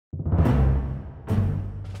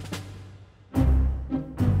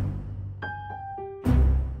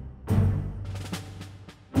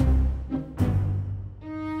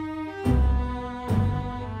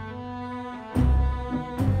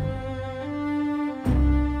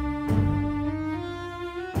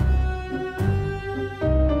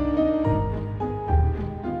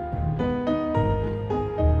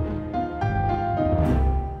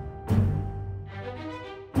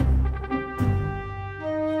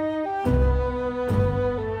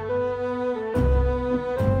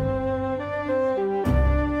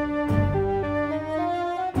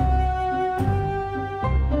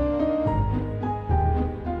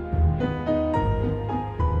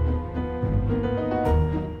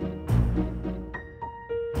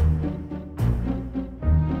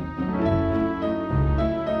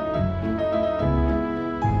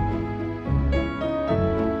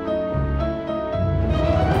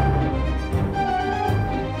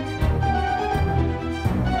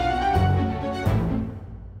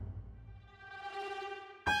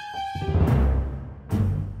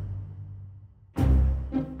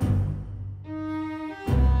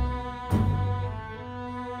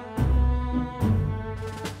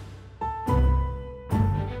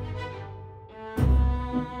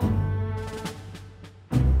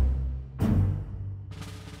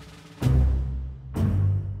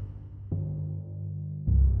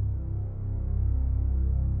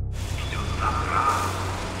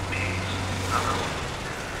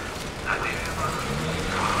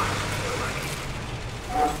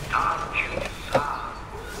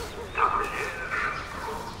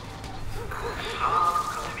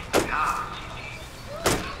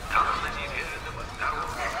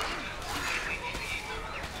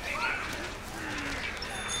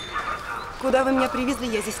куда вы меня привезли,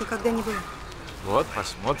 я здесь никогда не была. Вот,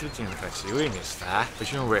 посмотрите на красивые места.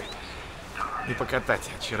 Почему вы не покатать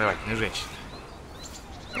очаровательную женщину?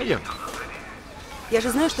 Идемте. Я же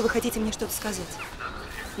знаю, что вы хотите мне что-то сказать.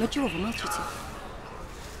 Но чего вы молчите?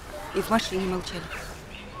 И в машине молчали.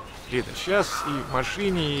 Лида, сейчас и в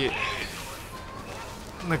машине, и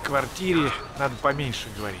на квартире надо поменьше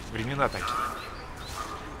говорить. Времена такие.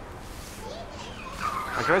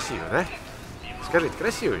 А красиво, да? Скажите,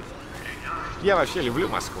 красиво ведь? Я вообще люблю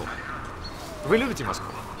Москву. Вы любите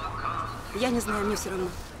Москву? Я не знаю, мне все равно.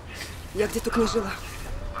 Я где только не жила.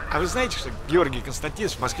 А вы знаете, что Георгий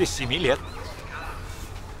Константинович в Москве с 7 лет?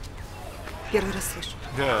 Первый раз слышу.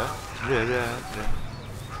 Да.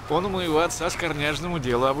 Он у моего отца скорняжному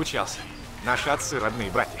делу обучался. Наши отцы,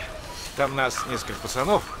 родные братья. Там нас несколько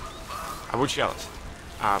пацанов обучалось.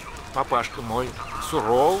 А папашка мой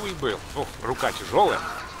суровый был. Ох, рука тяжелая.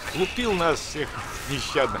 Лупил нас всех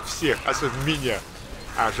нещадно, всех, особенно меня.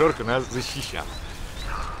 А Жорка нас защищал.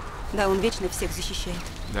 Да, он вечно всех защищает.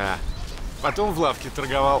 Да. Потом в лавке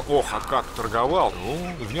торговал. Ох, а как торговал?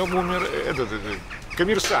 Ну, в нем умер этот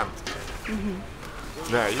коммерсант. Угу.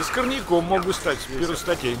 Да, и с корняком мог бы стать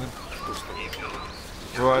первостатейным.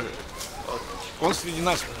 Вот. Он среди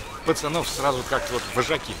нас, пацанов, сразу как-то вот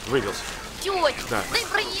вожаки вывелся. Тётя, да. дай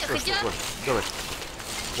проехать, а? Вот,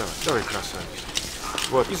 давай, красавица.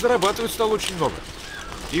 Вот, и зарабатывать стал очень много.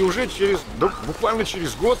 И уже буквально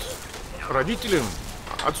через год родителям,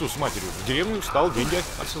 отцу с матерью, в деревню стал деньги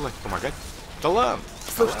отсылать, помогать. Талант.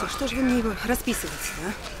 Слушайте, что же вы мне его расписываете,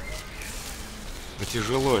 а? Да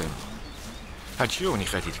тяжело ему. А чего вы не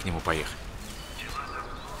хотите к нему поехать?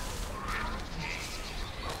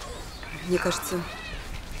 Мне кажется,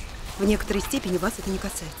 в некоторой степени вас это не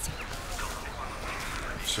касается.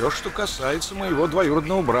 Все, что касается моего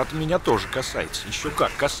двоюродного брата, меня тоже касается. Еще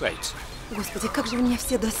как касается. Господи, как же вы меня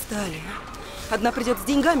все достали, а? Одна придет с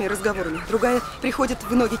деньгами и разговорами, другая приходит,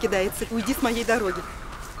 в ноги кидается. Уйди с моей дороги.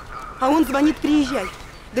 А он звонит, приезжай.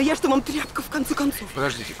 Да я что, вам тряпка, в конце концов?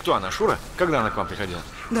 Подождите, кто она, Шура? Когда она к вам приходила?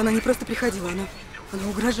 Да она не просто приходила, она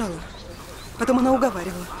угрожала. Потом она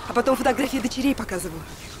уговаривала, а потом фотографии дочерей показывала.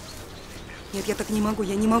 Нет, я так не могу,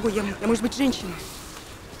 я может быть, женщина.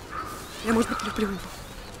 Я, может быть, люблю его.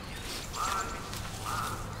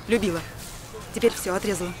 Любила. Теперь все,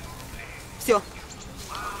 отрезала. Все.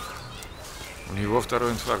 У него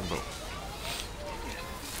второй инфаркт был.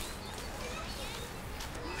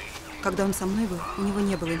 Когда он со мной был, у него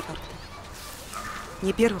не было инфаркта.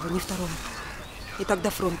 Ни первого, ни второго. И тогда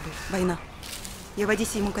фронт был, война. Я в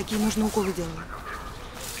Одессе ему какие нужны уколы делала.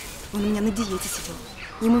 Он у меня на диете сидел.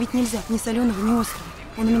 Ему ведь нельзя ни соленого, ни острого.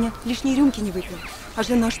 Он у меня лишние рюмки не выпил. А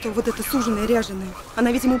жена что, вот эта суженая, ряженая,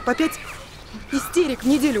 она ведь ему по 5 истерик в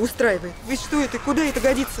неделю устраивает. Вы что это, куда это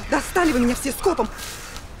годится? Достали вы меня все скопом.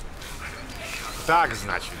 Так,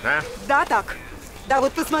 значит, да? Да, так. Да,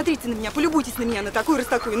 вот посмотрите на меня, полюбуйтесь на меня, на такую, раз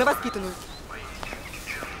такую, на воспитанную.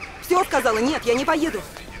 Все, сказала, нет, я не поеду.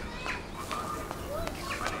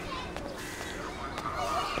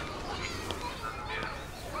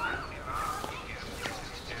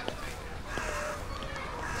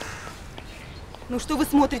 Ну что вы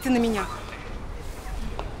смотрите на меня?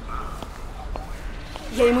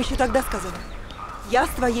 Я ему еще тогда сказала. Я с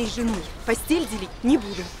твоей женой постель делить не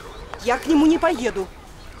буду. Я к нему не поеду.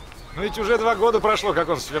 Ну ведь уже 2 года прошло, как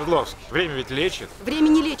он в Свердловске. Время ведь лечит. Время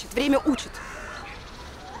не лечит, время учит.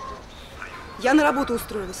 Я на работу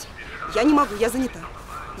устроилась. Я не могу, я занята.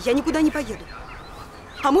 Я никуда не поеду.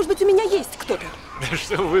 А может быть, у меня есть кто-то? Да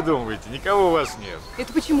что вы думаете? Никого у вас нет.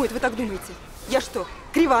 Это почему это вы так думаете? Я что,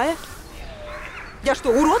 кривая? Я что,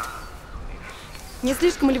 урод? Не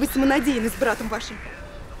слишком ли вы самонадеянны с братом вашим?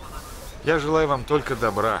 Я желаю вам только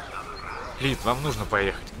добра. Лид, вам нужно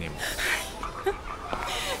поехать к нему.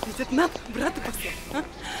 Ведь это надо брата послать, а?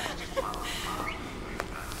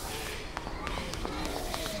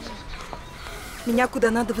 Меня куда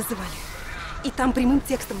надо вызывали. И там прямым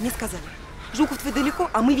текстом мне сказали. Жуков, твой далеко,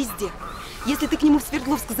 а мы везде. Если ты к нему в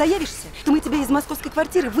Свердловск заявишься, то мы тебя из московской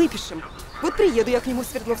квартиры выпишем. Вот приеду я к нему в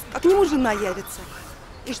Свердловск, а к нему жена явится.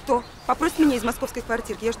 И что? Попросит меня из московской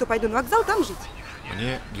квартирки. Я что, пойду на вокзал там жить?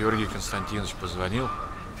 Мне Георгий Константинович позвонил,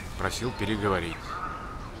 просил переговорить.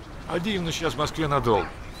 Один сейчас в Москве надолго.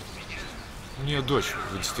 Мне дочь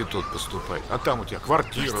в институт поступает, а там у тебя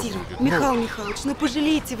квартира будет. Михаил Михайлович, ну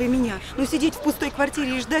пожалейте вы меня. Ну сидеть в пустой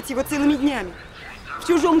квартире и ждать его целыми днями. В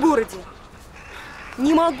чужом городе.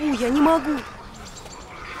 Не могу, я не могу.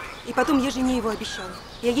 И потом я жене его обещала.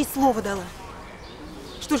 Я ей слово дала.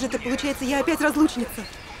 Что же это получается, я опять разлучница?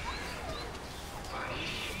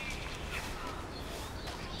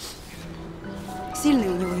 Сильный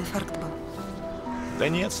у него инфаркт был. Да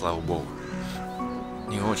нет, слава богу.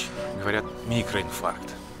 Не очень. Говорят,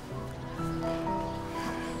 микроинфаркт.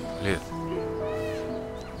 Лет.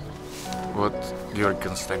 Вот Георгий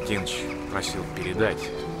Константинович просил передать.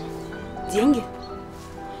 Деньги?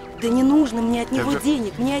 Да не нужно мне от него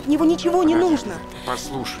денег. Мне от него ничего не нужно.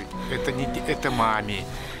 Послушай, это маме.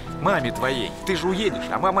 Маме твоей. Ты же уедешь,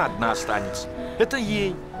 а мама одна останется. Это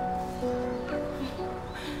ей.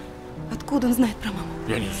 Откуда он знает про маму?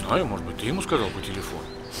 Я не знаю, может быть, ты ему сказал по телефону.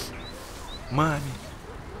 Маме.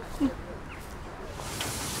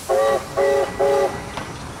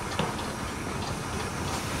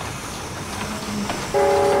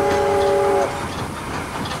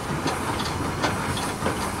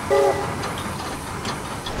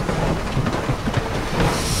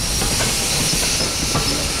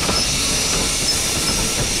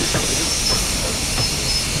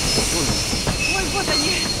 Ой, вот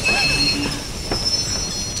они.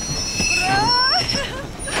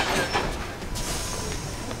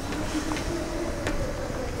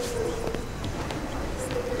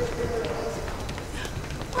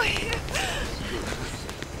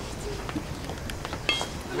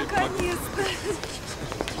 Наконец-то!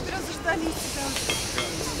 Сразу ждались сюда.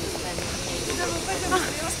 Давай, пойдем, я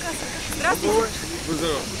рассказываю. Здравствуйте.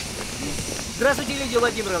 Здравствуйте, Лидия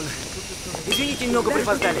Владимировна. Извините, немного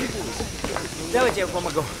припоздали. Давайте я вам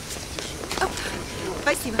помогу.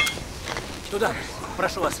 Спасибо. Туда,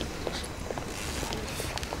 прошу вас.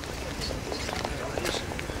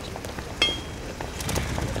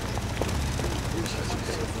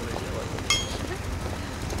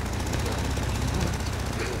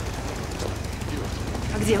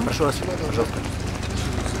 А где он? Прошу вас, пожалуйста.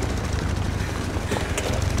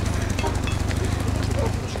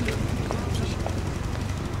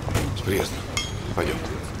 С приездом. Пойдем.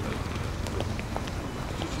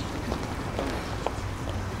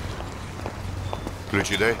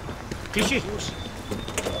 Ключи дай. Ключи.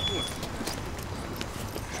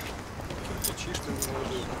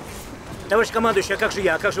 Товарищ командующий, а как же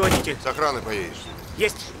я? А как же водитель? С охраной поедешь.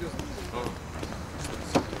 Есть.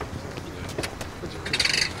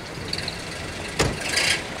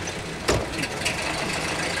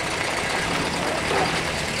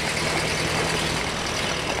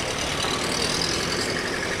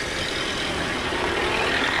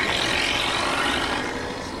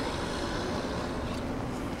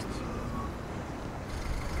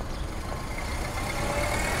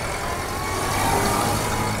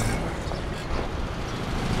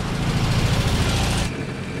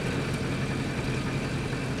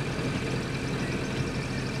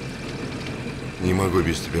 Не могу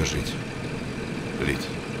без тебя жить. Лид.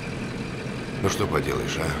 Ну что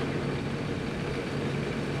поделаешь, а?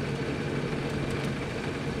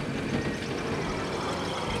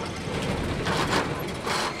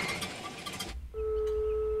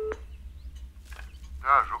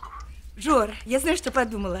 Да, Жуков. Жор, я знаю, что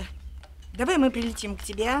подумала. Давай мы прилетим к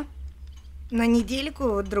тебе на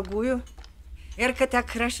недельку, другую. Эрка так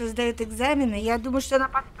хорошо сдает экзамены, я думаю, что она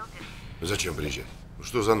поступит. Зачем приезжать? Ну,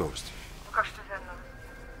 что за новости? Ну как что за новость?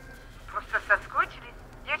 Просто соскучились.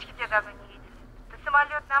 Девочки тебя давно не видели. Ты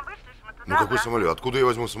самолет нам вышлешь, мы туда. Ну какой самолет? Откуда я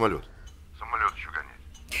возьму самолет? Самолет еще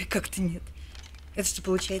гонять. Как-то нет. Это что,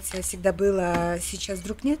 получается, всегда было, а сейчас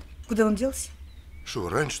вдруг нет? Куда он делся? Что,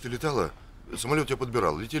 раньше ты летала, самолет тебя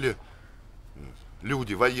подбирал. Летели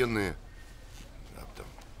люди, военные, там,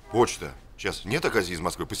 почта. Сейчас нет оказии из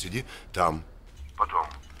Москвы, посиди там. Потом.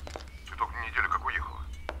 Ты только неделю как уехала.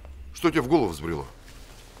 Что тебе в голову взбрело?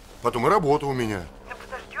 Потом и работа у меня. Да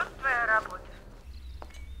подождет твоя работа.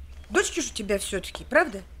 Дочки же у тебя все-таки,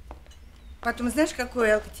 правда? Потом знаешь, какой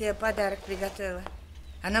Элка тебе подарок приготовила?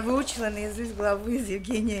 Она выучила наизусть главу из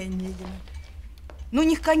Евгения Онегина. Ну, у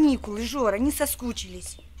них каникулы, Жора, они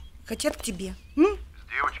соскучились. Хотят к тебе. С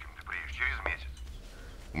девочками ты приедешь через месяц.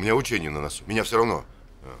 У меня учение на носу. Меня все равно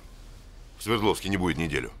в Свердловске не будет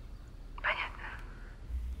неделю. Понятно.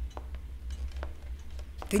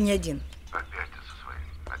 Ты не один. Опять ты со своим.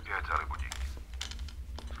 Опять за рыбу деньги.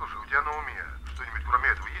 Слушай, у тебя на уме что-нибудь кроме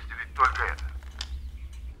этого есть или только это?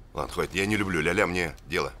 Ладно, хватит, я не люблю ля-ля, мне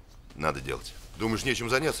дело надо делать. Думаешь, нечем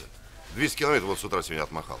заняться? 200 километров вот с утра сегодня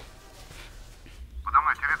отмахал. Подо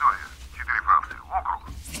мной территория. 4 франции. Округ.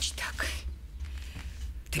 Значит так.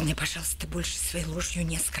 Ты мне, пожалуйста, больше своей ложью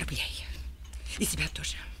не оскорбляй. И себя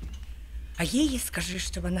тоже. А ей скажи,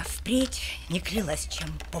 чтобы она впредь не клялась,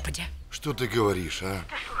 чем попадя. Что ты говоришь, а?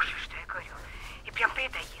 Ты слушай, что я говорю. И прям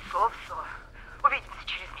передай ей слово в слово. Увидимся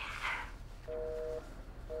через месяц.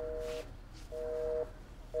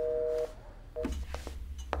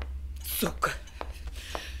 Сука.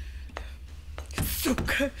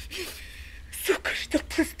 Сука. Сука, что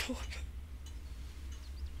поступила.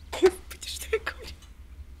 Господи, что я говорю?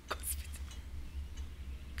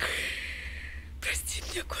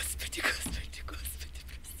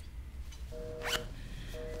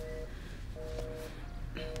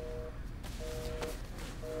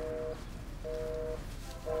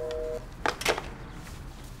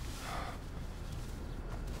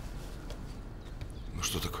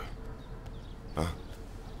 что такое? А?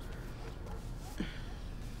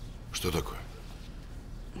 Что такое?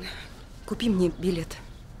 Купи мне билет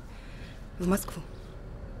в Москву.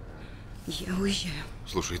 Я уезжаю.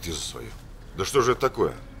 Слушай, ты за свое. Да что же это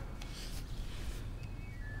такое?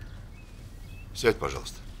 Сядь,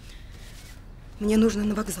 пожалуйста. Мне нужно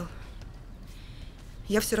на вокзал.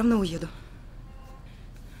 Я все равно уеду.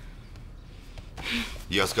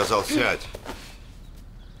 Я сказал, сядь.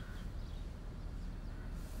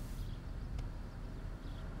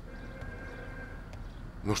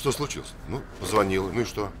 Ну, что случилось? Ну, позвонила. Ну и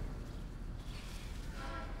что?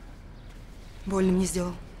 Больно мне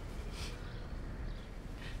сделал.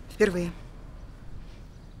 Впервые.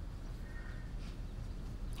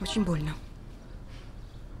 Очень больно.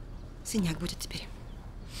 Синяк будет теперь.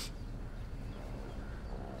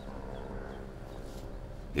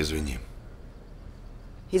 Извини.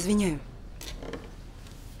 Извиняю.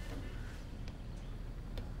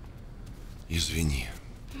 Извини.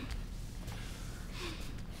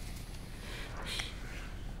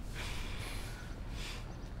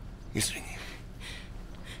 Извини.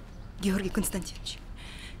 Георгий Константинович,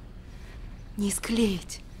 не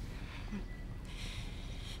склеить.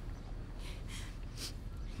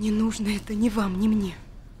 Не нужно это ни вам, ни мне.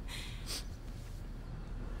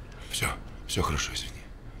 Все хорошо, извини.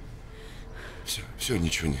 Все,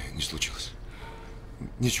 ничего не случилось.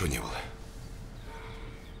 Ничего не было.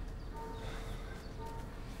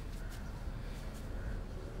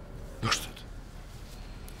 Ну что это?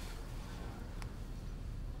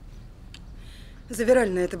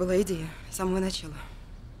 Завиральная это была идея с самого начала.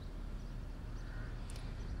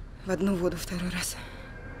 В одну воду второй раз.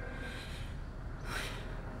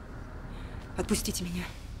 Отпустите меня.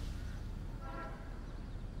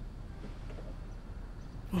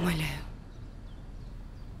 Умоляю.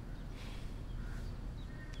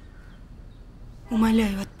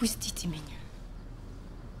 Умоляю, отпустите меня.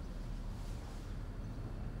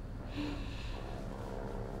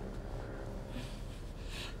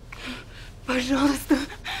 Пожалуйста.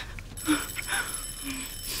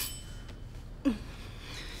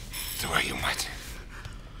 Твою мать.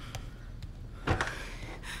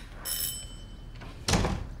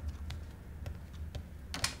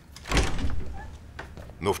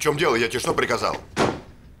 Ну, в чем дело? Я тебе что приказал?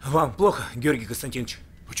 Вам плохо, Георгий Константинович?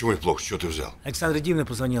 Почему и плохо? Что ты взял? Александра Дивна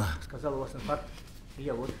позвонила. Сказала, у вас инфаркт. И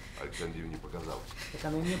я вот. Александре Дивне показалось. Так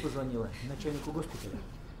она и мне позвонила, и начальнику госпиталя,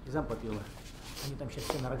 и зам подвела. Они там сейчас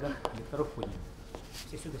все на рогах, докторов подняли.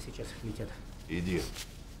 Все сюда сейчас летят. Иди.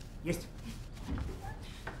 Есть?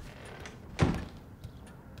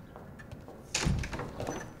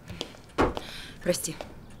 Прости.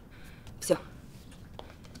 Все.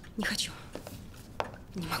 Не хочу.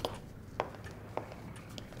 Не могу.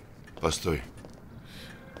 Постой.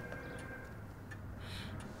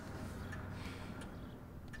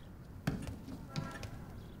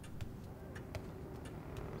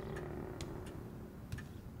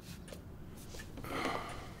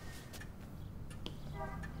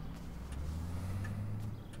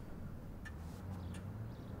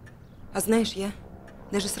 А знаешь, я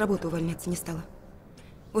даже с работы увольняться не стала.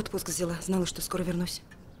 Отпуск взяла, знала, что скоро вернусь.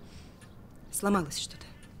 Сломалось что-то.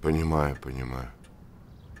 Понимаю, понимаю.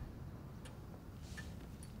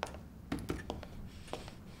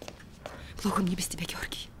 Плохо мне без тебя,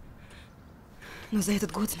 Георгий. Но за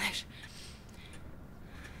этот год, знаешь,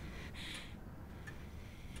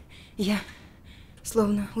 я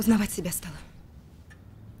словно узнавать себя стала.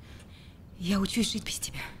 Я учусь жить без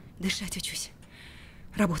тебя, дышать учусь,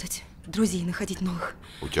 работать, друзей находить новых.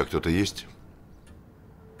 У тебя кто-то есть?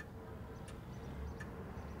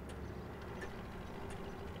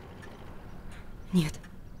 Нет.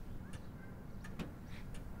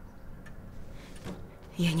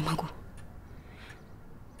 Я не могу.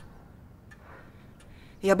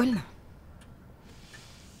 Я больна.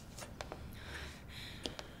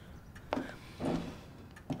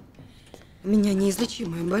 У меня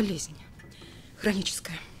неизлечимая болезнь.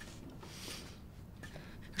 Хроническая.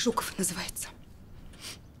 Жуков называется.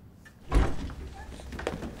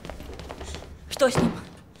 Что с ним?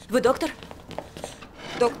 Вы доктор?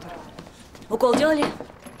 Доктор, Укол делали?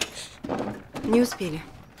 не успели.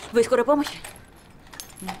 Вы из скорой помощи?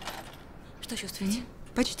 Что чувствуете?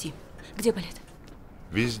 Почти. Где болит?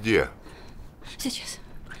 Везде. Сейчас.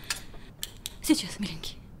 Сейчас,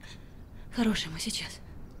 миленький. Хороший мой, сейчас.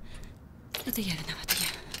 Это я виновата,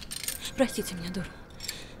 я. Простите меня, дуру.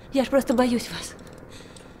 Я ж просто боюсь вас.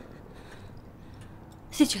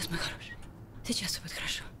 Сейчас, мой хороший. Сейчас все будет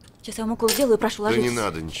хорошо. Сейчас я вам укол сделаю, прошу, Да ложитесь. не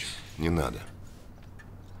надо ничего, не надо.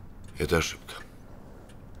 Это ошибка.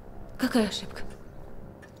 Какая ошибка?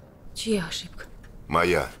 Чья ошибка?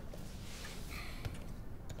 Моя.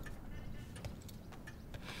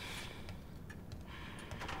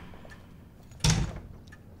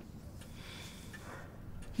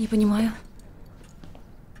 Не понимаю.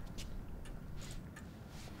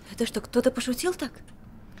 Это что, кто-то пошутил так?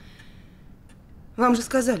 Вам же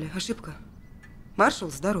сказали, ошибка. Маршал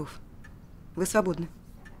здоров. Вы свободны.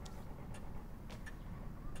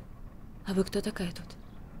 А вы кто такая тут?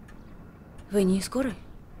 Вы не из скорой?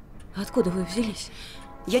 Откуда вы взялись?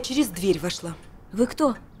 Я через дверь вошла. Вы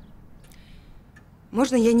кто?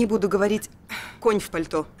 Можно я не буду говорить конь в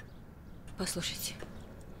пальто? Послушайте,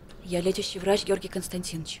 я лечащий врач Георгий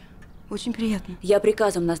Константинович. Очень приятно. Я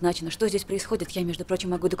приказом назначена. Что здесь происходит? Я, между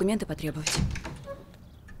прочим, могу документы потребовать.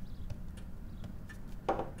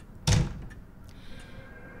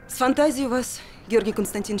 С фантазией у вас, Георгий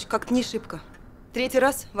Константинович, как-то не шибко. 3-й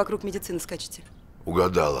раз вокруг медицины скачете.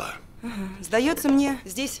 Угадала. Ага. Сдается мне,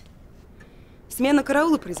 здесь смена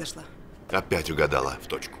караула произошла. Опять угадала в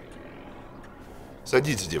точку.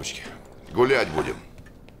 Садитесь, девочки. Гулять будем.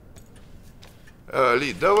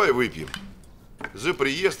 Лид, давай выпьем. За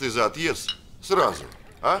приезд и за отъезд сразу,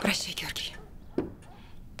 а? Прощай, Георгий.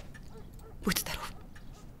 Будь здоров.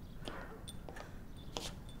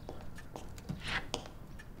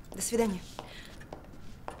 До свидания.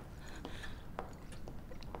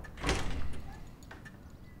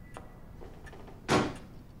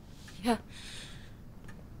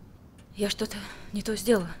 Я что-то не то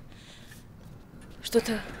сделала.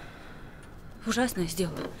 Что-то ужасное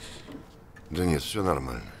сделала. Да нет, все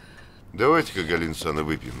нормально. Давайте-ка, Галина Александровна,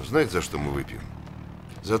 выпьем. Знаете, за что мы выпьем?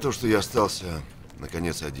 За то, что я остался,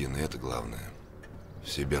 наконец, один. И это главное. В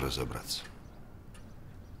себе разобраться.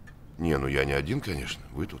 Не, ну я не один, конечно.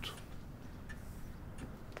 Вы тут.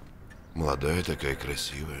 Молодая такая,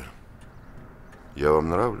 красивая. Я вам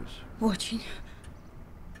нравлюсь? Очень.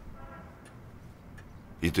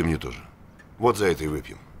 И ты мне тоже. Вот за это и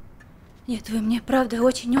выпьем. Нет, вы мне, правда,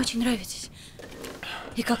 очень-очень нравитесь.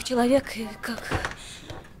 И как человек, и как...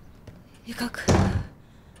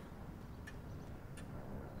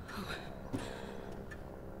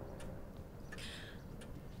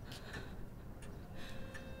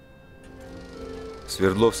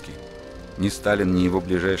 Свердловский, ни Сталин, ни его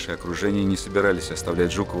ближайшее окружение не собирались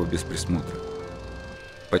оставлять Жукова без присмотра.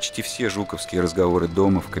 Почти все жуковские разговоры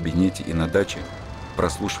дома, в кабинете и на даче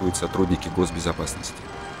прослушивают сотрудники госбезопасности.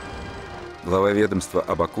 Глава ведомства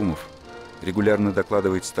Абакумов регулярно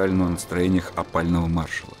докладывает Сталину о настроениях опального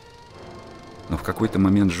маршала. Но в какой-то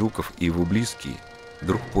момент Жуков и его близкие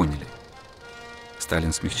вдруг поняли.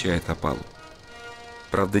 Сталин смягчает опалу.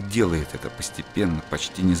 Правда, делает это постепенно,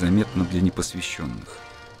 почти незаметно для непосвященных.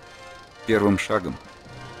 Первым шагом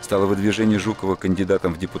стало выдвижение Жукова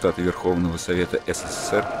кандидатом в депутаты Верховного Совета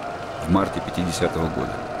СССР в марте 50-го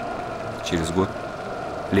года. Через год,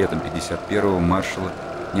 летом 51-го, маршала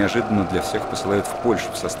неожиданно для всех посылают в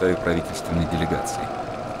Польшу в составе правительственной делегации.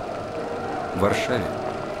 В Варшаве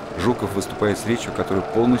Жуков выступает с речью, которую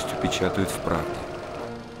полностью печатают в «Правде».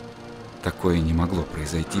 Такое не могло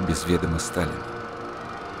произойти без ведома Сталина.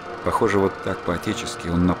 Похоже, вот так по-отечески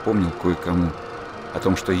он напомнил кое-кому о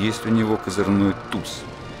том, что есть у него козырной туз,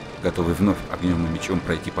 готовый вновь огнем и мечом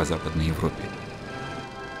пройти по Западной Европе.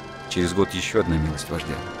 Через год еще одна милость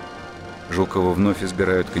вождя. Жукова вновь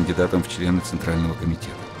избирают кандидатом в члены Центрального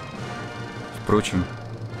комитета. Впрочем,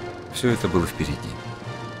 все это было впереди.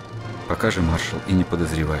 Пока же маршал и не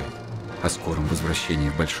подозревает о скором возвращении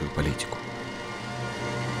в большую политику.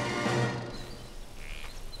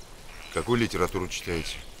 Какую литературу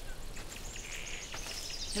читаете?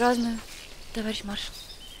 Разную, товарищ маршал.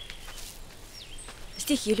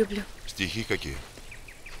 Стихи люблю. Стихи какие?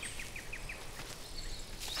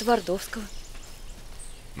 Твардовского.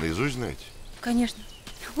 Наизусть знаете? Конечно.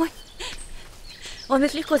 Ой, он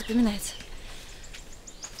ведь легко запоминается.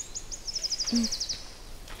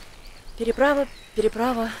 Переправа,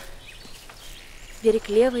 переправа. Берег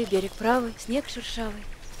левый, берег правый, снег шершавый,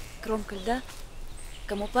 кромка льда.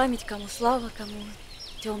 Кому память, кому слава, кому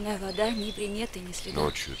темная вода, ни приметы, ни следа.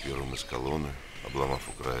 Ночью первым из колонны, обломав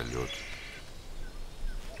у края лед.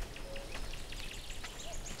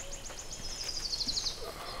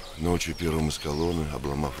 Ночью первым из колонны,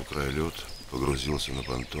 обломав у края лед, погрузился на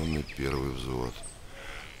понтонный первый взвод.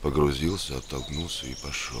 Погрузился, оттолкнулся и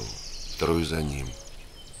пошел. Второй за ним.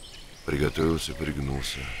 Приготовился,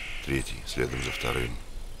 пригнулся. Третий следом за вторым.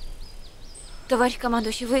 Товарищ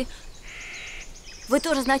командующий, вы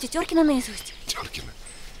тоже знаете Теркина наизусть? Теркина?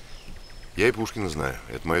 Я и Пушкина знаю.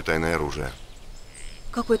 Это мое тайное оружие.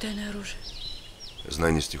 Какое тайное оружие?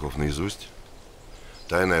 Знание стихов наизусть.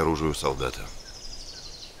 Тайное оружие у солдата.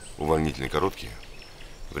 Увольнительные короткие.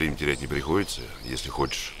 Время терять не приходится. Если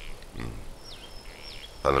хочешь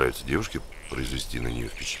понравиться девушке, произвести на нее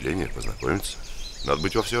впечатление, познакомиться, надо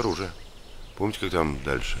быть во всеоружие. Помните, как там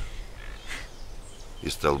дальше? И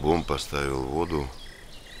столбом поставил воду.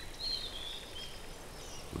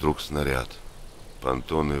 Вдруг снаряд.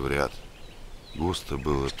 Понтоны в ряд. Густо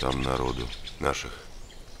было там народу, наших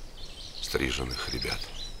стриженных ребят.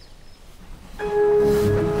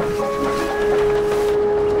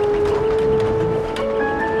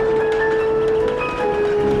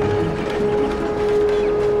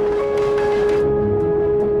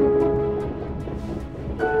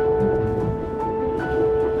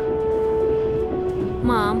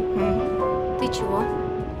 Мам, ты чего?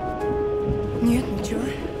 Нет, ничего.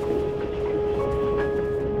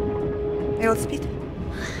 Эл спит?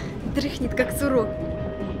 Дрыхнет, как сурок.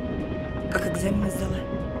 Как экзамен сдала?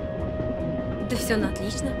 Да все на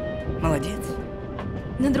отлично. Молодец.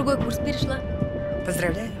 На другой курс перешла.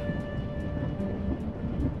 Поздравляю.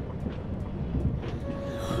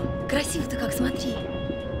 Красиво-то как, смотри.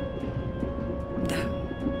 Да.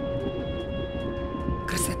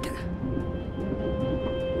 Красота.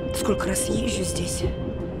 Сколько раз езжу здесь,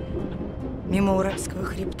 мимо Уральского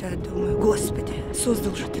хребта, думаю, Господи,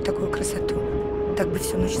 создал же ты такую красоту. Так бы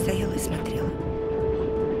всю ночь стояла и смотрела.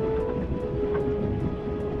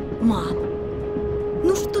 Мам,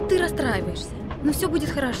 ну что ты расстраиваешься? Ну все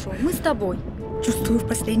будет хорошо, мы с тобой. Чувствую, в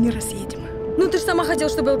последний раз едем. Ну ты же сама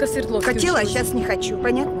хотела, чтобы Элка Свердловский Хотела, а училась. сейчас не хочу,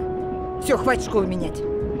 понятно? Все, хватит школу менять.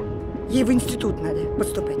 Ей в институт надо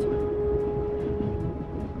поступать.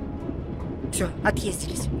 Все,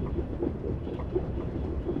 отъездились.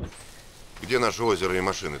 Где наше озеро и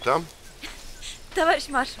машины? Там? Товарищ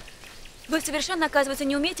маршал, вы совершенно, оказывается,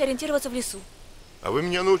 не умеете ориентироваться в лесу. А вы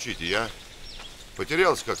меня научите, я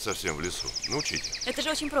потерялся как совсем в лесу. Научите. Это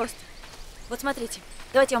же очень просто. Вот смотрите,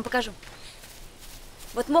 давайте я вам покажу.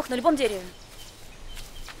 Вот мох на любом дереве.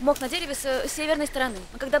 Мох на дереве с северной стороны.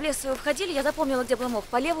 Мы когда в лес входили, я запомнила, где был мох,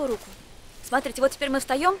 по левую руку. Смотрите, вот теперь мы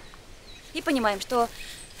встаем и понимаем, что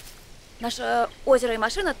наше озеро и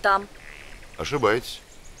машина там. Ошибаетесь.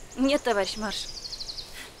 Нет, товарищ маршал.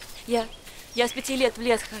 Я с 5 лет в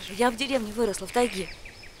лес хожу. Я в деревне выросла, в тайге.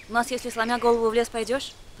 У нас, если сломя голову в лес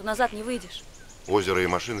пойдешь, то назад не выйдешь. Озеро и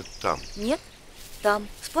машины там. Нет? Там.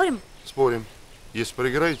 Спорим? Спорим. Если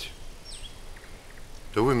проиграете,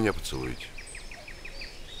 то вы меня поцелуете.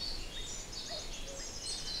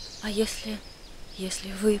 А если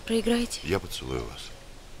вы проиграете? Я поцелую вас.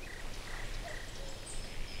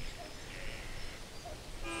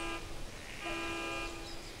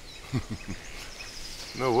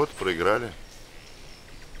 Ну вот, проиграли.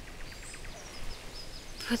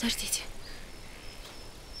 Подождите.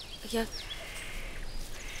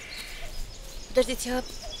 Подождите, а...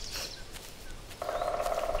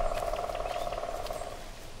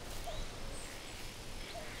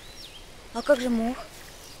 А как же мох?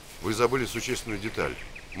 Вы забыли существенную деталь.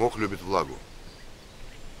 Мох любит влагу.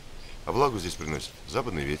 А влагу здесь приносит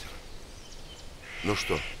западный ветер. Ну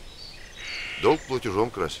что, долг платежом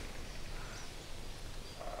красен.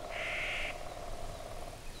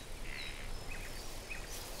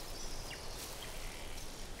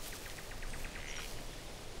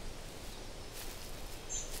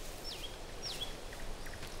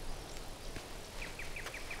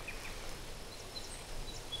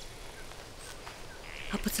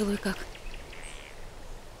 А поцелуй как?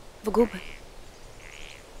 В губы?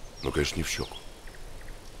 Ну, конечно, не в щеку.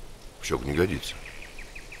 В щеку не годится.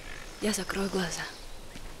 Я закрою глаза.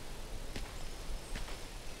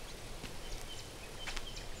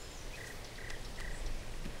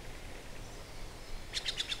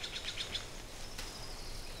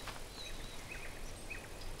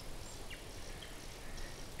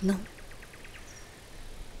 Ну?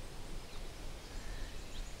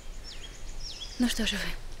 Ну что же вы,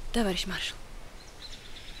 товарищ маршал?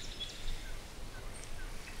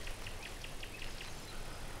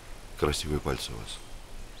 Красивые пальцы у вас.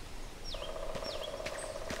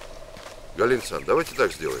 Галина Александровна, давайте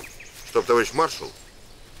так сделаем. Чтоб, товарищ маршал,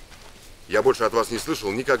 я больше от вас не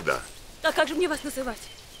слышал никогда. А как же мне вас называть?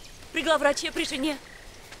 При главвраче, при жене?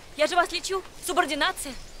 Я же вас лечу.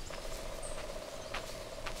 Субординация.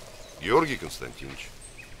 Георгий Константинович.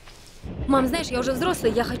 Мам, знаешь, я уже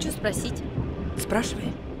взрослая, я хочу спросить.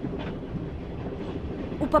 Спрашивай.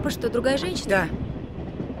 У папы что, другая женщина? Да.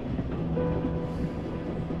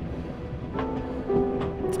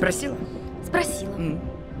 Спросила? Спросила.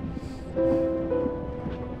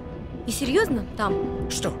 И серьезно там?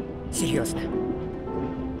 Что? Серьезно?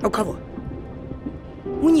 У кого?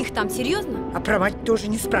 У них там серьезно? А про мать тоже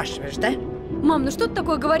не спрашиваешь, да? Мам, ну что ты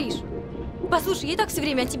такое говоришь? Послушай, я и так все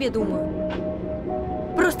время о тебе думаю.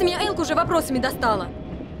 Просто меня Элка уже вопросами достала.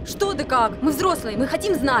 Что да как? Мы взрослые, мы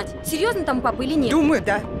хотим знать, серьезно там папа или нет. Думаю,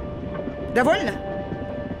 да. Довольно?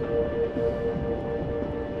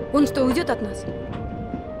 Он что, уйдет от нас?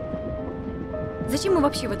 Зачем мы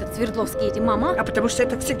вообще в этот Свердловск едем, мама? А потому что я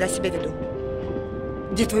так всегда себя веду.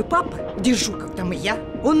 Где твой папа, где Жуков, там и я.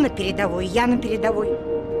 Он на передовой, я на передовой.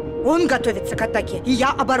 Он готовится к атаке, и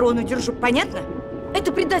я оборону держу. Понятно?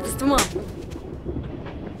 Это предательство, мам.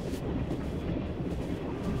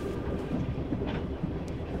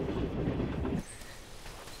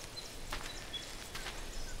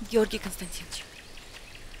 Георгий Константинович.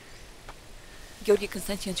 Георгий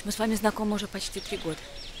Константинович, мы с вами знакомы уже почти 3 года.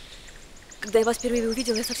 Когда я вас впервые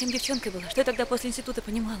увидела, я совсем девчонкой была. Что я тогда после института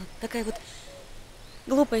понимала? Такая вот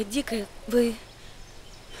глупая, дикая. Вы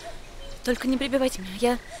только не прибивайте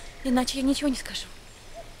меня. Иначе я ничего не скажу.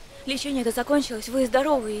 Лечение это закончилось, вы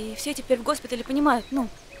здоровы, и все теперь в госпитале понимают.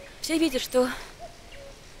 Все видят, что...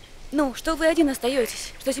 что вы один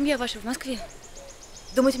остаетесь, что семья ваша в Москве.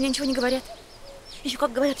 Думаете, мне ничего не говорят? Еще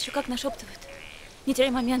как говорят, еще как нашептывают. Не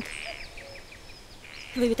теряй момент.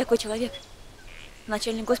 Вы ведь такой человек.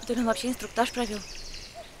 Начальник госпиталя, он вообще инструктаж провел.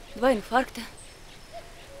 2 инфаркта.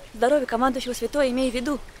 Здоровье командующего святое, имей в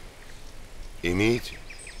виду. Имеете?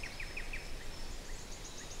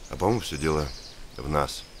 А по-моему, все дело в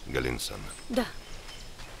нас, Галина Александровна. Да.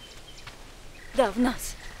 Да, в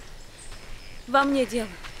нас. Во мне дело.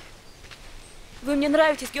 Вы мне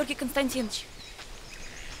нравитесь, Георгий Константинович.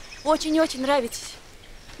 Очень-очень нравитесь.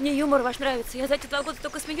 Мне юмор ваш нравится. Я за эти 2 года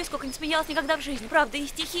только смеюсь, сколько не смеялась никогда в жизни. Правда, и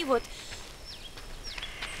стихи вот.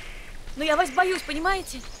 Но я вас боюсь,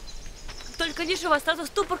 понимаете? Как только вижу вас, сразу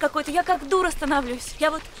ступор какой-то, я как дура становлюсь.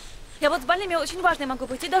 Я вот с больными очень важной могу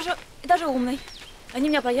быть, и даже умной. Они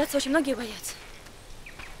меня боятся, очень многие боятся.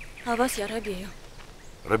 А вас я робею.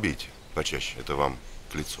 Робейте почаще, это вам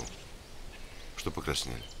к лицу. Что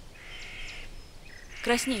покраснели?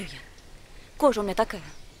 Краснею я. Кожа у меня такая.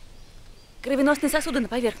 Кровеносные сосуды на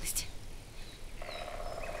поверхности.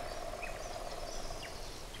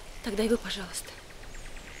 Тогда и вы, пожалуйста.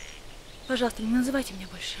 Пожалуйста, не называйте меня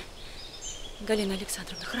больше Галина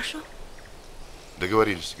Александровна, хорошо?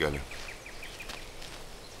 Договорились, Галя.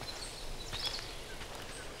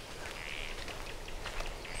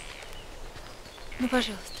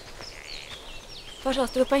 Пожалуйста.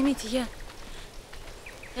 Пожалуйста, вы поймите, я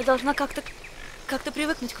должна как-то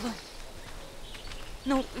привыкнуть к вам.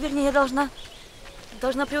 Вернее, я должна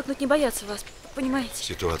привыкнуть не бояться вас, понимаете?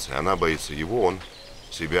 Ситуация. Она боится его, он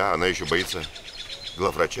себя, она еще боится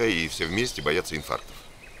главврача, и все вместе боятся инфарктов.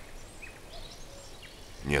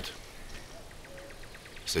 Нет.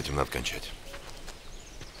 С этим надо кончать.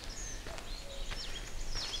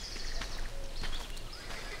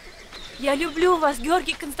 Я люблю вас,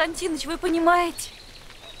 Георгий Константинович, вы понимаете?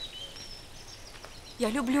 Я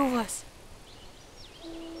люблю вас.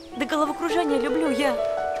 До головокружения люблю я.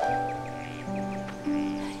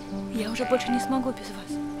 Я уже больше не смогу без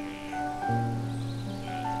вас.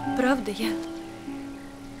 Правда,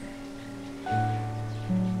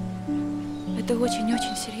 Это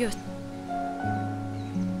очень-очень серьезно.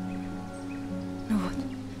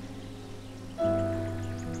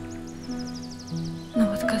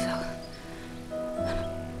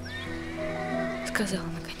 Сказала,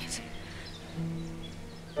 наконец.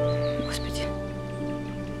 Господи.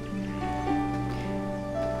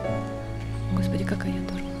 Господи, какая я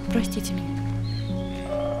дура. Простите меня.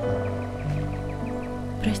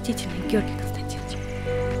 Простите меня, Георгий Константинович.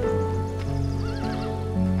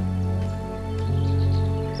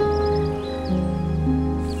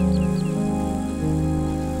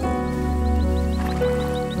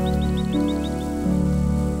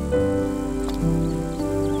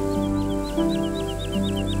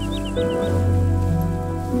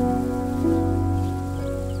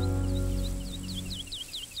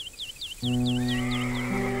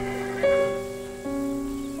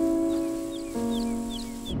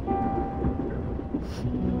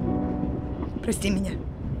 Прости меня.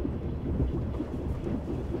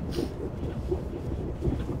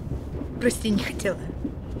 Прости, не хотела.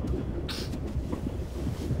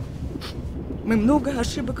 Мы много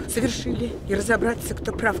ошибок совершили, и разобраться,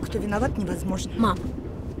 кто прав, кто виноват, невозможно. Мам,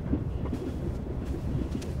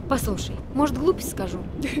 послушай, может, глупость скажу?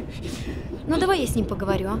 Давай я с ним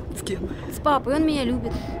поговорю, а? С кем? С папой, он меня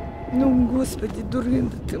любит. Господи,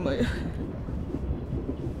 дурында ты моя.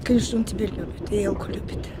 Конечно, он тебя любит, и Элку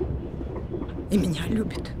любит. И меня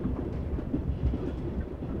любит.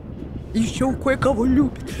 И еще кое-кого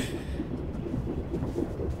любит.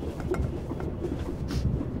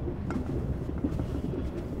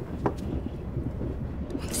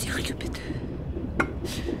 Он всех любит.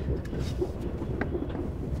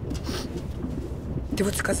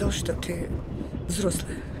 сказал, что ты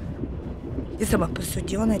взрослая. И сама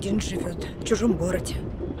посуди, он один живет в чужом городе.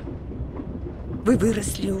 Вы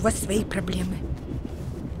выросли, у вас свои проблемы.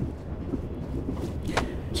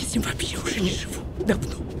 Я с ним вообще уже не живу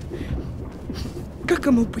давно. Как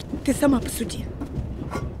ему быть? Ты сама посуди.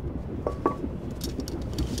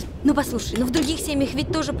 Ну послушай, ну в других семьях ведь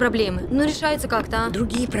тоже проблемы. Ну решаются как-то, а?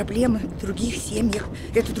 Другие проблемы в других семьях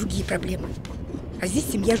 – это другие проблемы. А здесь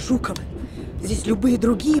семья Жукова. Здесь любые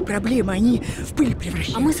другие проблемы, они в пыль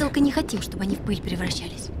превращаются. А мы с Элкой не хотим, чтобы они в пыль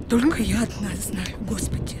превращались. Только я одна знаю,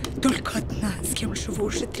 Господи. Только одна, с кем живу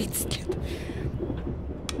уже 30 лет.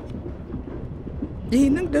 Я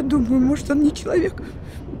иногда думаю, может, он не человек.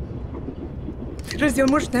 Разве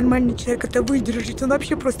он может нормальный человек это выдержать? Он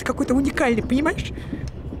вообще просто какой-то уникальный, понимаешь?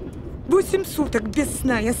 8 суток без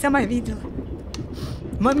сна, я сама видела.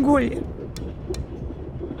 В Монголии.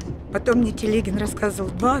 Потом мне Телегин рассказывал,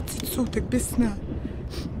 20 суток без сна.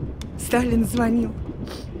 Сталин звонил,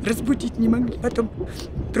 разбудить не могли. Потом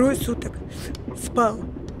 3 суток спал.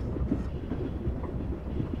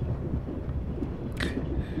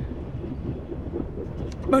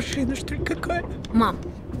 Машина, что ли, какая? Мам,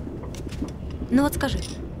 ну вот скажи,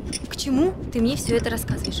 к чему ты мне все это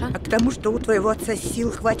рассказываешь, а? А к тому, что у твоего отца сил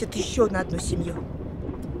хватит еще на одну семью.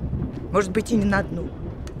 Может быть, и не на одну.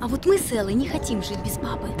 А вот мы с Эллой не хотим жить без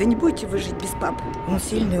папы. Да не будете вы жить без папы. Он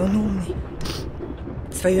сильный, он умный.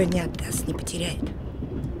 Свое не отдаст, не потеряет.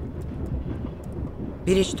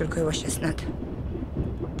 Беречь только его сейчас надо.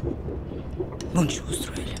 Вон что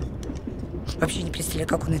устроили. Вообще не представляю,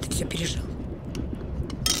 как он это все пережил.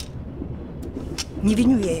 Не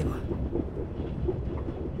виню я его.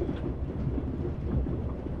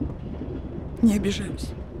 Не обижаюсь.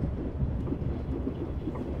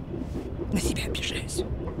 На себя обижаюсь.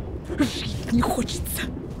 Жить не хочется.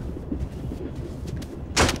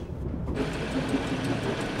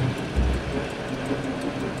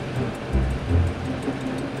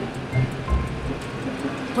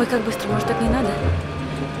 Ой, как быстро, может, так не надо?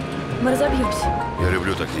 Мы разобьемся. Я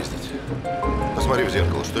люблю так ездить. Посмотри в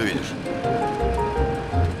зеркало, что видишь?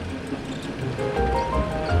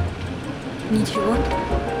 Ничего.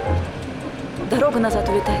 Дорога назад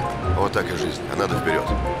улетает. Вот так и жизнь. А надо вперед.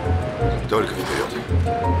 Только вперед.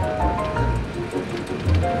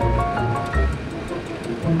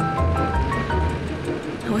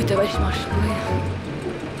 Ой, товарищ маршал,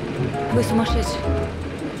 вы сумасшедший.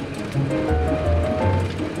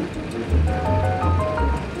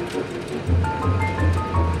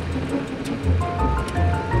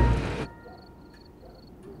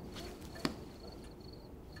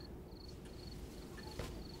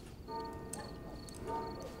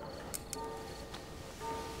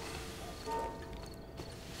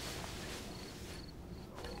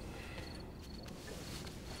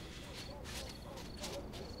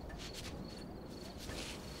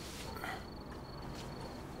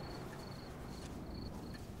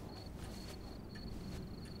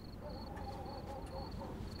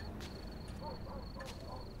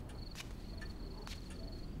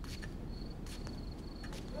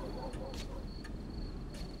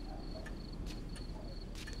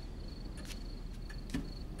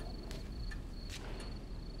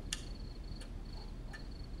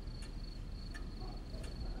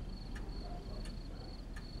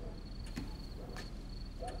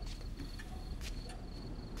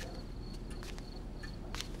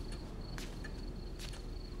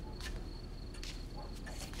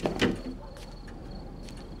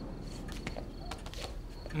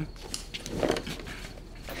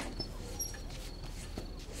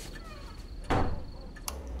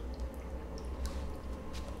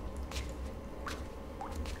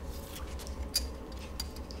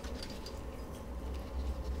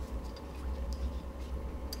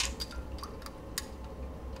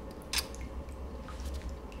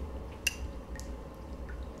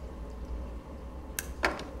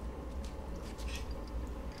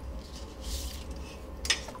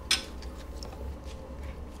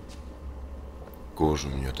 Кожа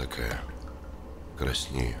у меня такая,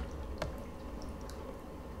 краснею.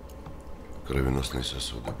 Кровеносные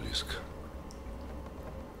сосуды близко.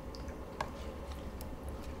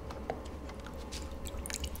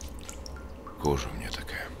 Кожа у меня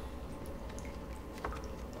такая.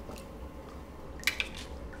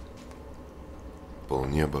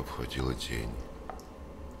 Полнеба обхватила тень.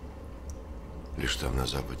 Лишь там на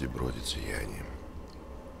западе бродит сияние.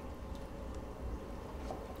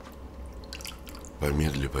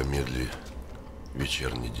 Помедли, помедли,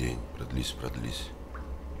 вечерний день, продлись, продлись.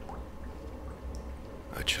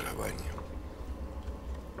 Очарование.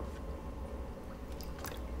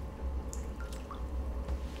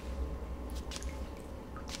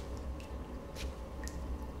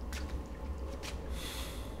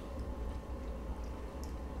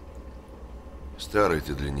 Старый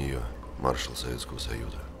ты для нее, маршал Советского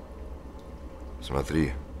Союза.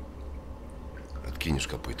 Смотри, откинешь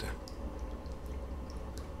копыта.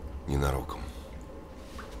 Ненароком.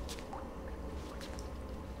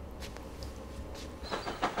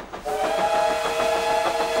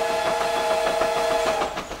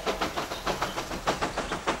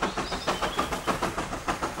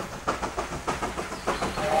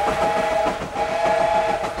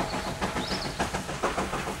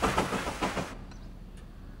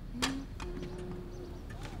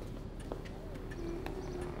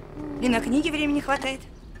 И на книги времени хватает.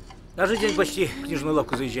 Каждый день почти в книжную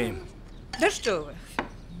лавку заезжаем. Да что вы.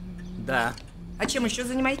 Да. А чем еще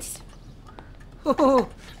занимаетесь? Хо-хо.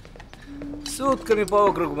 Сутками по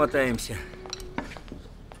округу мотаемся.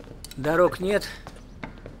 Дорог нет.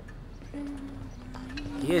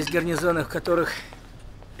 Есть гарнизоны, в которых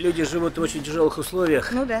люди живут в очень тяжелых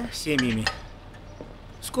условиях. Ну да. С семьями.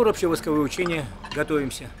 Скоро общевойсковые учения.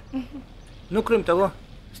 Готовимся. Ну, кроме того,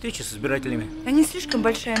 встречи с избирателями. А не слишком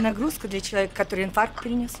большая нагрузка для человека, который инфаркт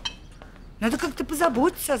перенес? Надо как-то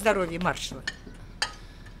позаботиться о здоровье маршала.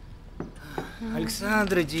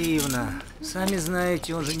 Александра Диевна, сами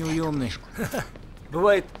знаете, он же неуемный.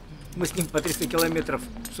 Бывает, мы с ним по 300 километров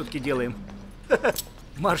в сутки делаем.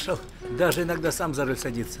 Маршал даже иногда сам за руль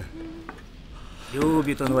садится.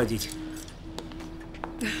 Любит он водить.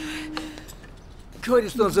 Говорит,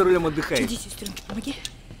 что он за рулем отдыхает. Иди, сестренка, помоги.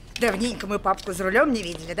 Давненько мы папку за рулем не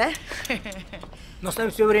видели, да? Но с нами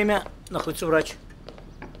все время находится врач.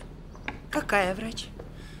 Какая врач?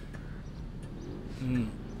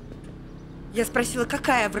 Я спросила,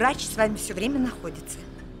 какая врач с вами все время находится?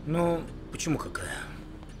 Ну, почему какая?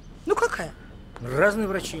 Ну, какая? Разные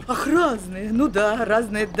врачи. Ах, разные. Ну да,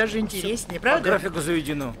 разные, это даже интереснее, правда? По графику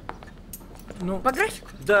заведено. Ну, по графику?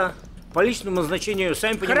 Да. По личному назначению,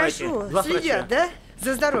 сами понимаете. Хорошо, следят, да?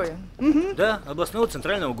 За здоровьем? Угу. Да, областного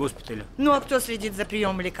центрального госпиталя. Ну, а кто следит за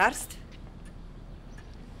приемом лекарств?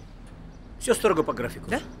 Все строго по графику.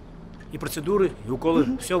 Да? И процедуры, и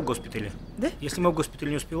уколы, все в госпитале. Да? Если мы в госпитале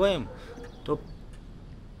не успеваем, то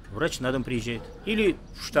врач на дом приезжает. Или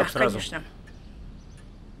в штаб да, сразу. Конечно.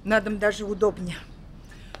 На дом даже удобнее.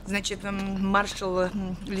 Значит, маршал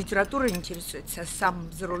литературой интересуется,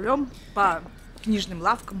 сам за рулем, по книжным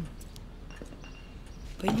лавкам.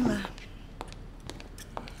 Поняла.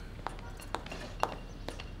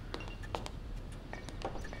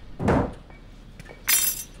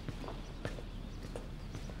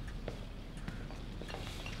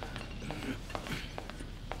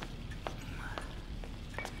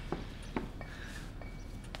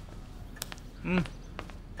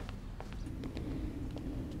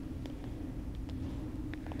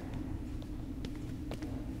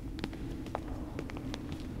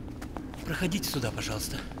 Проходите сюда,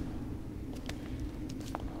 пожалуйста.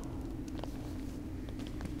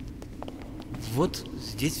 Вот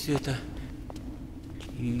здесь все это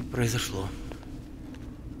и произошло.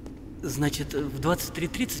 Значит, в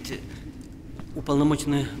 23:30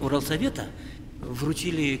 уполномоченные Уралсовета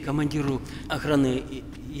вручили командиру охраны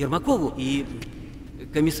Ермакову и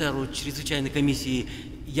комиссару чрезвычайной комиссии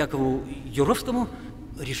Якову Юровскому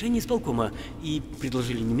решение исполкома и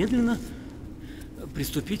предложили немедленно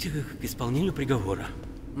приступить к исполнению приговора.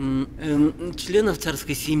 Членов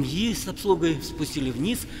царской семьи с обслугой спустили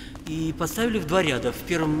вниз и поставили в два ряда. В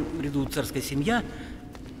первом ряду царская семья,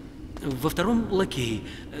 во втором лакей.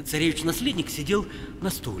 Царевич-наследник сидел на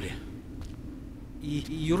стуле. И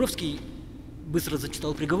Юровский быстро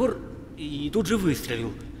зачитал приговор и тут же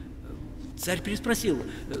выстрелил. Царь переспросил: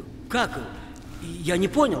 «Как? Я не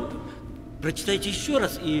понял. Прочитайте еще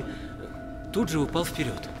раз», и тут же упал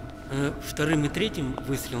вперед. Вторым и третьим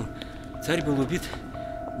выстрелом царь был убит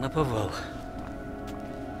наповал.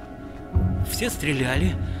 Все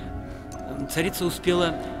стреляли. Царица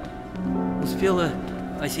успела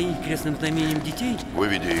осенить крестным знамением детей.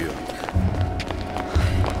 Выведи ее.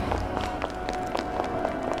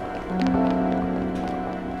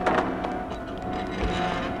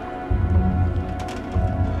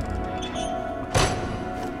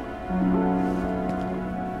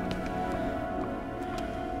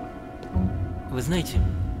 Вы знаете,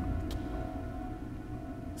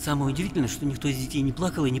 самое удивительное, что никто из детей не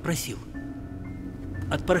плакал и не просил.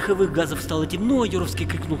 От пороховых газов стало темно, Юровский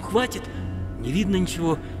крикнул: «Хватит!» Не видно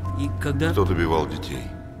ничего. И когда... Кто добивал детей?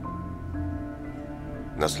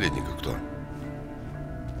 Наследника кто?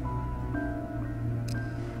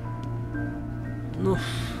 Ну...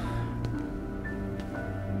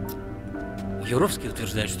 Юровский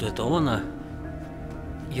утверждает, что это он, а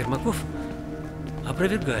Ермаков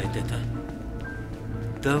опровергает это.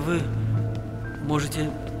 Да вы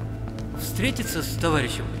можете встретиться с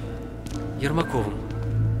товарищем Ермаковым.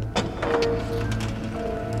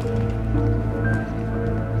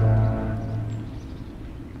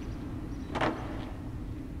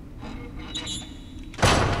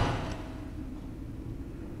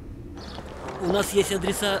 У нас есть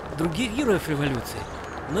адреса других героев революции.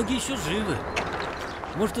 Многие еще живы.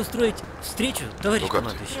 Может устроить встречу, товарищ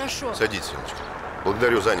командующий? Хорошо. Садитесь, Сеночка.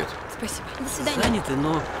 Благодарю, занят. Спасибо. До свидания. Заняты,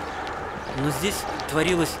 но здесь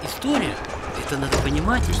творилась история. Это надо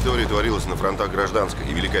понимать. История творилась на фронтах гражданской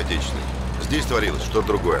и Великой Отечественной. Здесь творилось что-то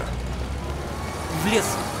другое. В лес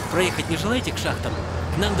проехать не желаете к шахтам?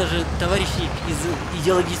 К нам даже товарищи из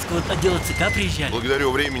идеологического отдела ЦК приезжали.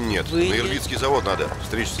 Благодарю, времени нет. Вы на Ирбитский завод надо.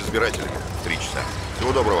 Встреча с избирателями в 3 часа.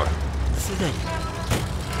 Всего доброго. До свидания.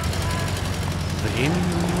 Времени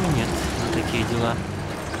у него нет на такие дела.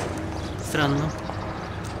 Странно.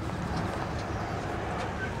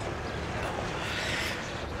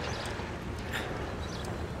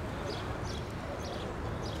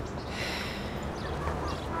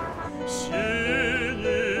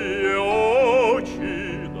 Синие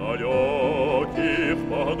очи далеких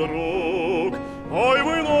подруг, ой,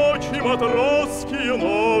 вы ночи, матросские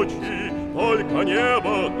ночи, только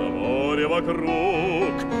небо да море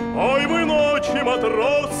вокруг. Ой, вы ночи,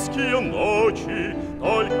 матросские ночи,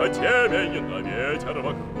 только темень да ветер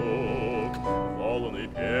вокруг. Волны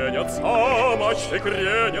пенятся, мачты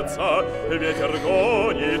кренятся, ветер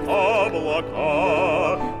гонит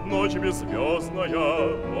облака. Ночь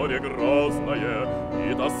беззвездная, море грозное,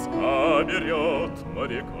 и тоска берет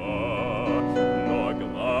моряка. Но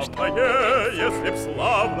главное, если б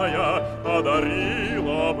славная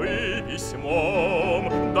одарила бы письмом,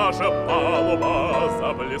 даже палуба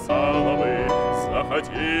заплясала бы,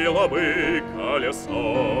 заходила бы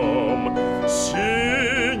колесом.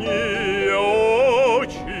 Синие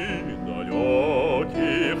очи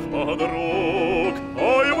далеких подруг,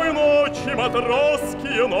 ой, вы ночи,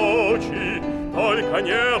 матросские ночи, только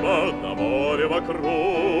небо да море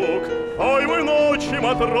вокруг. Ой, вы ночи,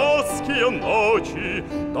 матросские ночи,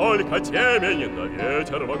 только темень да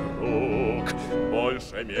ветер вокруг.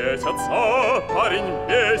 Больше месяца парень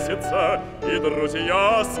бесится, и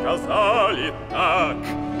друзья сказали так: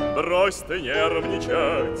 брось ты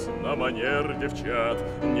нервничать на манер девчат,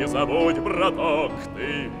 не забудь, браток,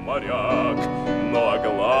 ты моряк. Но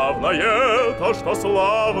главное то, что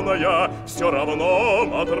славная все равно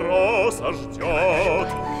матроса ждет.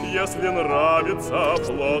 Если нравится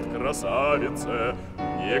плод красавице,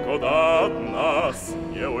 никуда от нас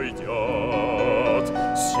не уйдет.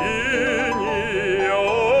 Синие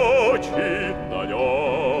очи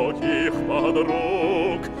далеких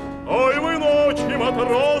подруг, ой, вы ночи,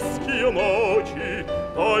 матросские ночи,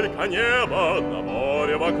 только небо да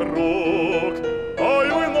море вокруг. Ой,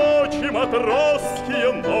 вы ночи,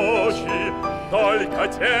 матросские ночи, только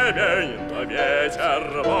темень да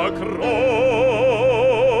ветер вокруг.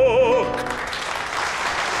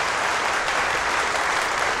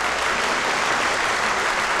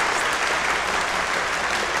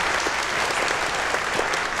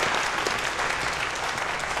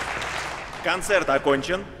 Концерт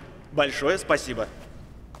окончен. Большое спасибо.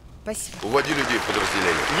 Спасибо. Уводи людей в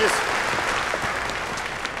подразделение. Есть.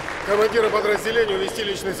 Командира подразделения увести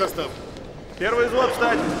личный состав. Первый взвод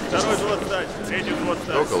встать, второй взвод встать, третий взвод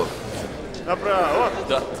встать. Соколов. Направо.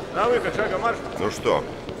 Да. На выход, шагом марш. Ну что,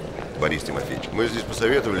 Борис Тимофеевич, мы здесь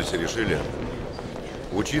посоветовались и решили.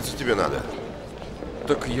 Учиться тебе надо.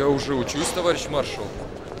 Так я уже учусь, товарищ маршал.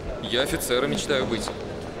 Я офицером мечтаю быть.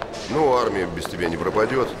 Ну, армия без тебя не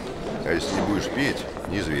пропадет. А если не будешь петь,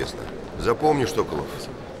 неизвестно. Запомни, Соколов.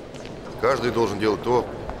 Каждый должен делать то,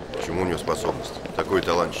 к чему у него способность. Такой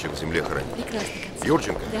талантище в земле хранит. Прекрасно.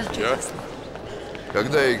 Юрченко? Да, Ясно.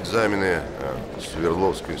 Когда экзамены в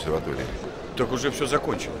Свердловской консерватории? Так уже все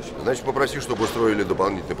закончилось. Значит, попроси, чтобы устроили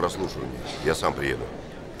дополнительное прослушивание. Я сам приеду.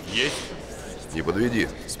 Есть. Не подведи.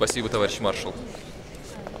 Спасибо, товарищ маршал.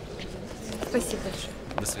 Спасибо большое.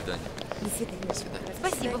 До свидания. До свидания. До свидания.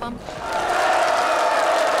 Спасибо вам.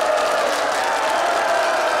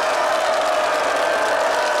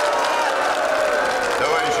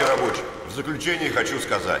 Товарищи рабочие, в заключение хочу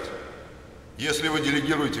сказать. Если вы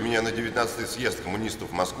делегируете меня на 19-й съезд коммунистов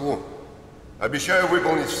в Москву, обещаю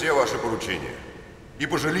выполнить все ваши поручения. И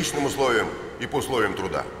по жилищным условиям, и по условиям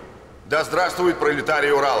труда. Да здравствует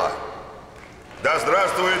пролетарий Урала! Да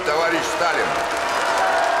здравствует товарищ Сталин!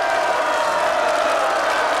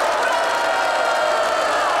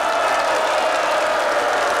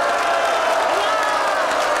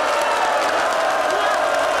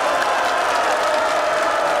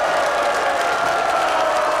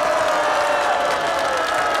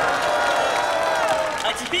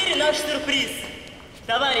 А теперь наш сюрприз.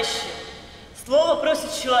 Товарищи, Слово просит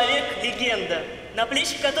человек-легенда, на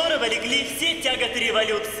плечи которого легли все тяготы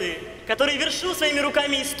революции, который вершил своими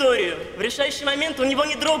руками историю. В решающий момент у него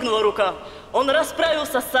не дрогнула рука. Он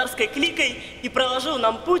расправился с царской кликой и проложил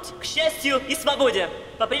нам путь к счастью и свободе.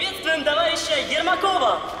 Поприветствуем товарища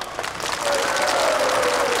Ермакова!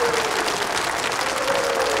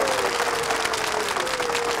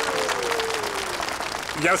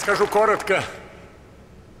 Я скажу коротко,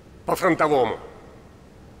 по-фронтовому.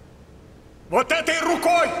 Вот этой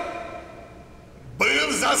рукой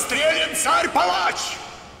был застрелен царь-палач.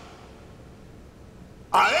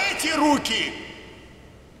 А эти руки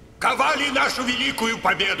ковали нашу великую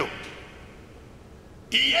победу.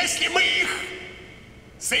 И если мы их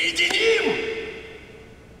соединим,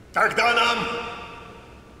 тогда нам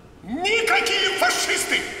никакие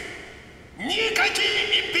фашисты,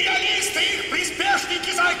 никакие империалисты, их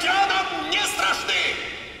приспешники за океаном не страшны.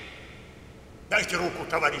 Дайте руку,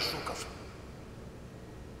 товарищ Жуков.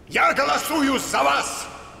 Я голосую за вас.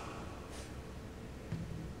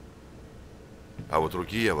 А вот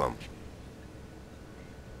руки я вам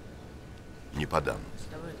не подам.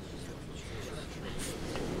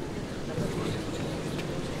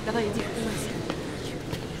 Давай, иди, поднимайся.